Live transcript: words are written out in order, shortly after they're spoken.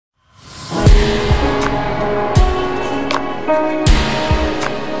You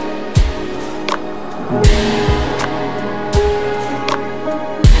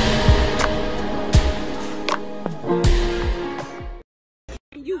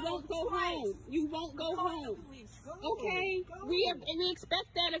won't go home. You won't go home. Okay? We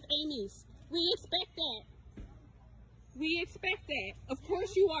expect that of Amy's. We expect that. We expect that. Of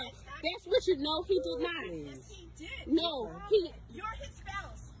course you are. That's what you know. He did not. Yes, he did. No, You're his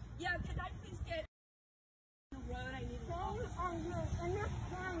spouse. Yeah, could I please get the road? I need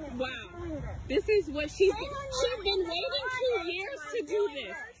wow. This is what she's been waiting 2 years to do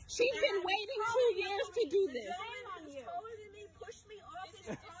this. She's been waiting 2 years to do this.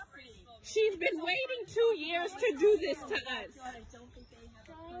 She's been waiting 2 years to do this to us.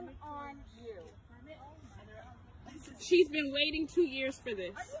 She's been waiting 2 years for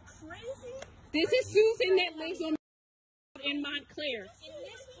this. Are you crazy? This is Susan that lives on in Montclair. In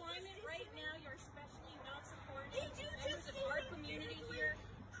this climate right now, you're especially not supporting members of our community here.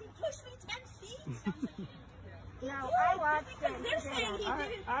 He pushed me 10 feet. No, I watched him. They're saying he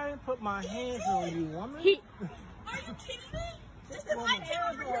didn't. I didn't put my hands on you, woman. Are you kidding me? Just because I came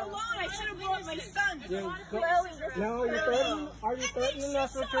over here alone, I should have brought my son. No, are you threatening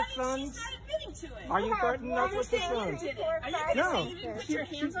us with your sons? He's not admitting to it. Are you threatening us with your sons? No. You didn't put your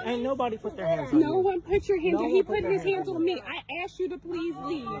hands on me? Ain't nobody put their hands on you. No one put your hands on. He put his hands on me. I asked you to please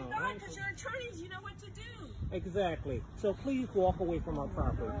leave. Oh, no, because you're attorneys, you know what to do. Exactly. So please walk away from our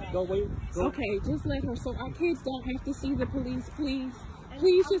property. Go away. Go. Okay, just let her so our kids don't have to see the police, please.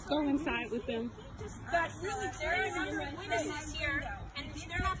 Please just go inside with them. That's really There are a number of witnesses here, and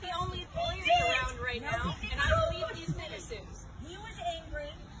they're not the only lawyers around right now, and I believe these witnesses. He was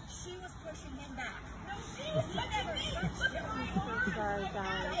angry. She was pushing him back. No, she never pushed him. Look at my arm. Sorry,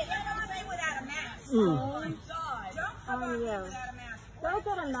 guys. Hey, don't come away without a mask. Oh, my God. Don't come away without a mask. Go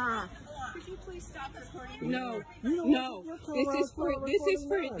get a mask. Could you please stop recording? No.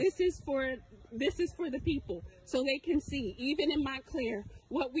 This is for the people, so they can see. Even in Montclair,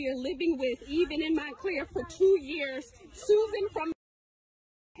 what we are living with, even in Montclair for 2 years, Susan from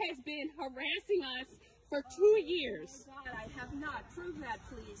has been harassing us for 2 years. God, I have not. Prove that,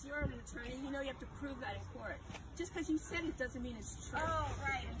 please. You're an attorney. You know you have to prove that in court. Just because you said it doesn't mean it's true. Oh,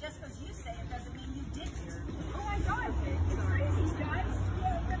 right. And just because you say it doesn't mean you did it. Oh, my God. It's crazy, guys.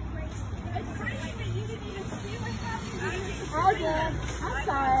 Yeah, you're crazy. It's crazy that you didn't even see what happened. I did. I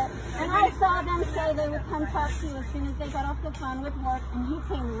saw it. And I saw them say they would come talk to you as soon as they got off the phone with work, and you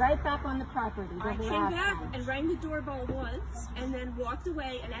came right back on the property. I came back and rang the doorbell once and then walked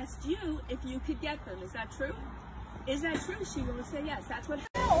away and asked you if you could get them. Is that true? Is that true? She won't say yes. That's what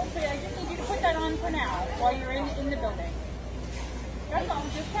happened. No, but I just need you to put that on for now while you're in the building. That's all.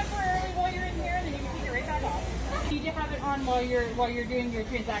 Just temporarily while you're in here, and then you can take it right back off. You need to have it on while you're doing your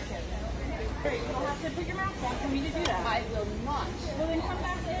transaction. You don't have to put your mask on for me to do that. I will not. Well, then come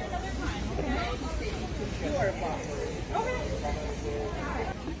back in another time. Okay. Okay.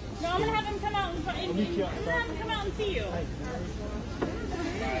 No, I'm gonna have him come out and see you.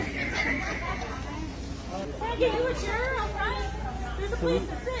 Can I get you a chair outside? There's a place to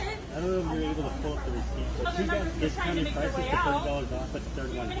sit. I don't know if you're able to pull up the receipt. Other members are trying to make their way out. $30 off, but the third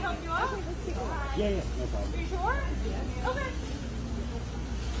You one. want me to help you out? Yeah, no problem. Are you sure? Yeah. Okay.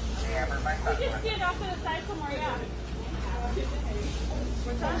 You just stand off to the side somewhere, yeah.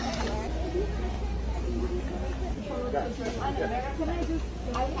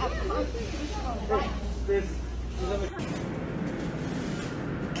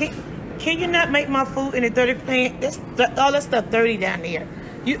 Can you not make my food in a dirty pan? All that stuff dirty down there.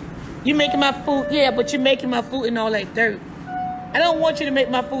 You making my food, yeah, but you're making my food in all that dirt. I don't want you to make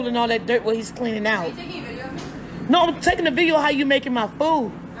my food in all that dirt while he's cleaning out. Are you taking a video of me? No, I'm taking a video of how you making my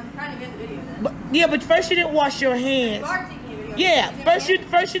food. I'm trying to get the video then. But, yeah, but first you didn't wash your hands. You are taking a video. Yeah, first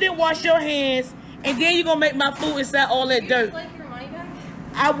you didn't wash your hands, and then you're gonna make my food inside all that dirt. Would you like your money back?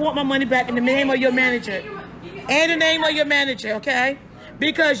 I want my money back in the name of your manager. And the name of your manager, okay?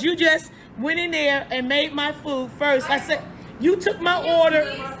 Because you just went in there and made my food first. I said, you took my order.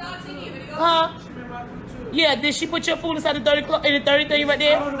 Huh? Yeah, did she put your food inside the dirty thing right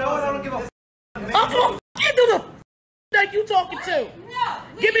there? No, I don't give a f***. I'm gonna f***ing do the f*** that you talking to.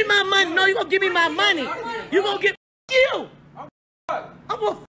 Give me my money. No, you gonna give me my money. You gonna get you. I'm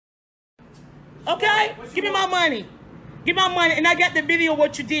gonna okay? Give me my money. Give me my money, and I got the video of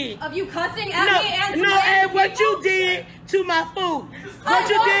what you did. Of you cussing at me and and what you did to my food. What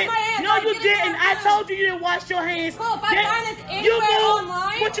you did? No, you didn't. I told you you didn't wash your hands. Well, if I find this anywhere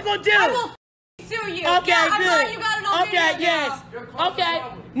online, what you gonna do? I will sue you. Okay, yeah, good. I'm glad you got it on okay, video yes. now. Okay.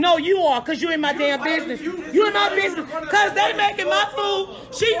 No, you are, because you're in my damn business. You're in my business. Because they making my food.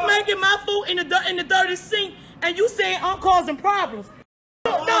 She's making making my food in the dirty sink, and you saying I'm causing problems.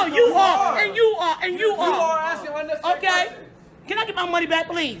 No, you are, and you are, and you are. You are asking unnecessary Okay? questions. Can I get my money back,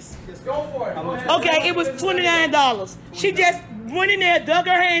 please? Just go for it. Go ahead. Okay, it was $29. She just went in there, dug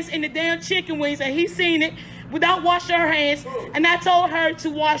her hands in the damn chicken wings, and he seen it without washing her hands, and I told her to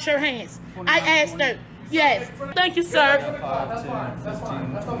wash her hands. I asked her. Yes. Thank you, sir. 5, 10,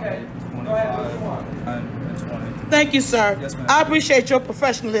 15, that's okay. Go ahead, what you want. 10, and 20. Thank you, sir. Yes, ma'am. I appreciate your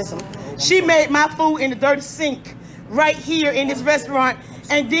professionalism. She made my food in the dirty sink right here in this restaurant,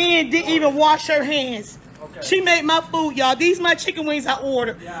 and then didn't even wash her hands. She made my food, y'all. These my chicken wings I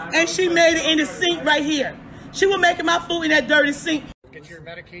ordered, and she made it in the sink right here. She was making my food in that dirty sink. Get your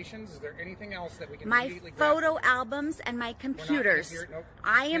medications. Is there anything else that we can My immediately grab? photo albums and my computers. Here. Nope.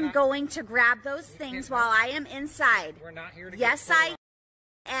 I am Cannot. going to grab those things while I am inside. We're not here to Yes, get I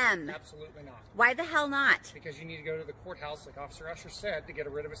am. Absolutely not. Why the hell not? Because you need to go to the courthouse, like Officer Usher said, to get a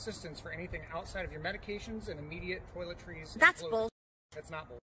writ of assistance for anything outside of your medications and immediate toiletries. That's bull. That's not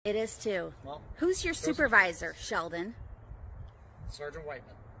bull. It is too. Well, who's your supervisor, Sheldon? Sergeant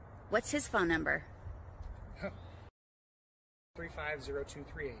Whiteman. What's his phone number?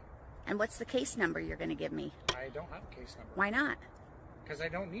 350238. And what's the case number you're going to give me? I don't have a case number. Why not? Because I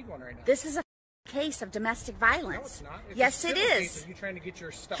don't need one right now. This is a case of domestic violence. No, it's not. It's yes, a it civil is. case of you trying to get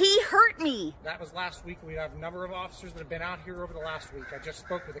your stuff. He hurt me. That was last week. We have a number of officers that have been out here over the last week. I just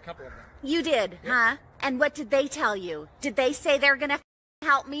spoke with a couple of them. You did, huh? And what did they tell you? Did they say they're going to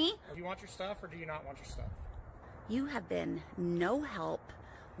help me? Do you want your stuff or do you not want your stuff? You have been no help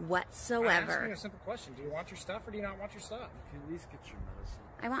whatsoever. I'm asking you a simple question. Do you want your stuff or do you not want your stuff? Can you at least get your medicine?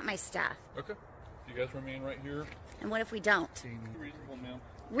 I want my stuff. Okay. You guys remain right here. And what if we don't? Reasonable, ma'am.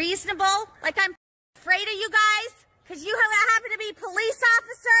 Reasonable? Like I'm afraid of you guys? Because you happen to be police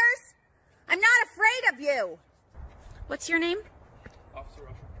officers? I'm not afraid of you. What's your name? Officer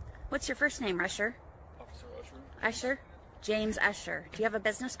Usher. What's your first name, Usher? Officer Usher. Usher? James Usher. Do you have a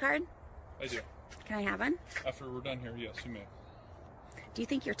business card? I do. Can I have one? After we're done here, yes, you may. Do you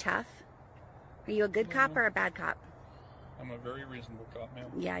think you're tough? Are you a good cop or a bad cop? I'm a very reasonable cop, ma'am.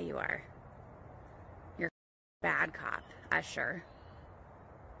 Yeah, you are. You're a bad cop, Usher.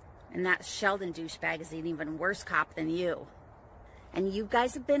 And that Sheldon douchebag is an even worse cop than you. And you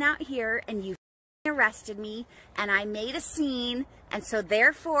guys have been out here and you arrested me and I made a scene, and so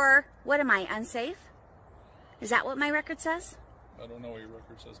therefore, what am I, unsafe? Is that what my record says? I don't know what your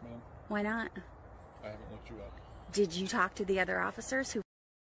record says, ma'am. Why not? I haven't looked you up. Did you talk to the other officers who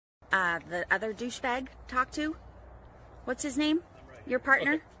the other douchebag talked to? What's his name? Your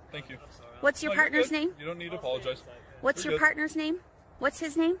partner? Okay, thank you. What's your No, you're partner's good. name? You don't need to apologize. What's You're your good. partner's name? What's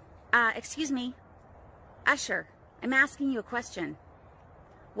his name? Excuse me. Usher, I'm asking you a question.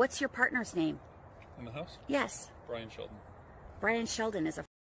 What's your partner's name? In the house? Yes. Brian Sheldon. Brian Sheldon is a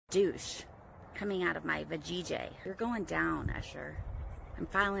douche coming out of my vajayjay. You're going down, Usher. I'm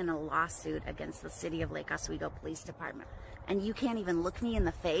filing a lawsuit against the City of Lake Oswego Police Department. And you can't even look me in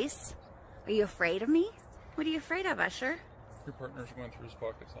the face? Are you afraid of me? What are you afraid of, Usher? Your partner's going through his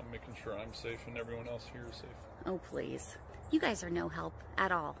pockets. I'm making sure I'm safe and everyone else here is safe. Oh, please. You guys are no help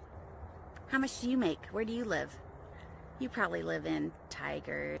at all. How much do you make? Where do you live? You probably live in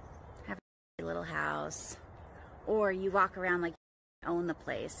Tiger, have a little house, or you walk around like you own the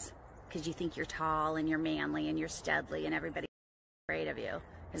place because you think you're tall and you're manly and you're steadily and everybody's afraid of you.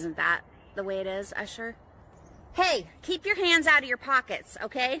 Isn't that the way it is, Usher? Hey, keep your hands out of your pockets,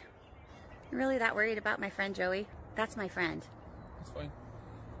 okay? You're really that worried about my friend Joey? That's my friend. That's fine.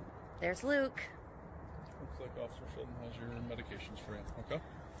 There's Luke. Looks like Officer Sheldon has your medications for you. Okay?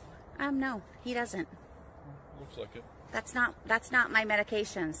 No, he doesn't. Looks like it. That's not my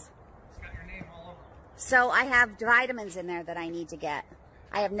medications. It's got your name all over it. So I have vitamins in there that I need to get.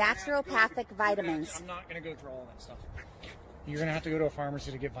 I have naturopathic vitamins. I'm not going to go through all that stuff. You're going to have to go to a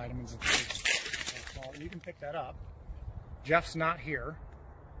pharmacy to get vitamins and things. Well, you can pick that up. Jeff's not here.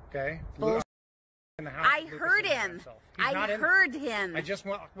 Okay? Bull- in the house. I heard him. I heard him. I just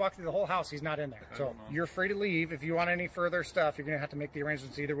walked through the whole house. He's not in there. So you're free to leave. If you want any further stuff, you're going to have to make the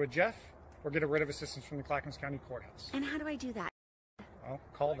arrangements either with Jeff or get a writ of assistance from the Clackamas County Courthouse. And how do I do that? Well,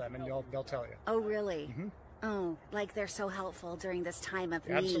 call them and they'll tell you. Oh, really? Mm-hmm. Oh, like they're so helpful during this time of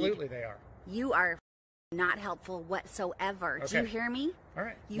need. Absolutely they are. You are not helpful whatsoever. Okay. Do you hear me? All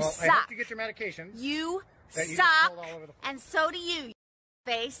right. You well, suck. I hope you get your medications. You that you just suck, pulled all over the and so do you,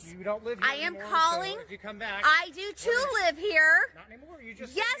 face. You don't live here I am anymore, calling. So if you come back, I do too live here. Not anymore. You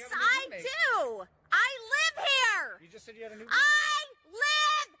just Yes, said you have a I new roommate. do. I live here. You just said you had a new roommate. I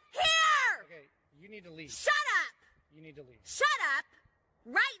live here. Okay, you need to leave. Shut up. You need to leave. Shut up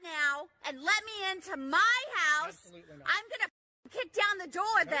right now and let me into my house. Absolutely not. I'm gonna Kick down the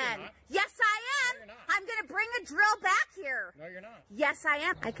door then. Yes, I am. I'm going to bring a drill back here. No, you're not. Yes, I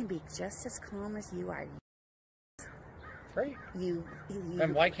am. I can be just as calm as you are. Great. You.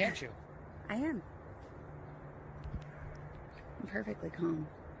 Then why can't you? I am. I'm perfectly calm.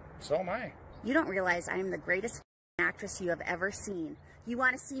 So am I. You don't realize I am the greatest actress you have ever seen. You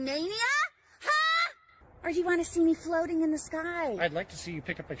want to see mania? Huh? Or do you want to see me floating in the sky? I'd like to see you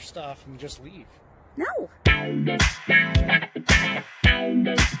pick up your stuff and just leave. No.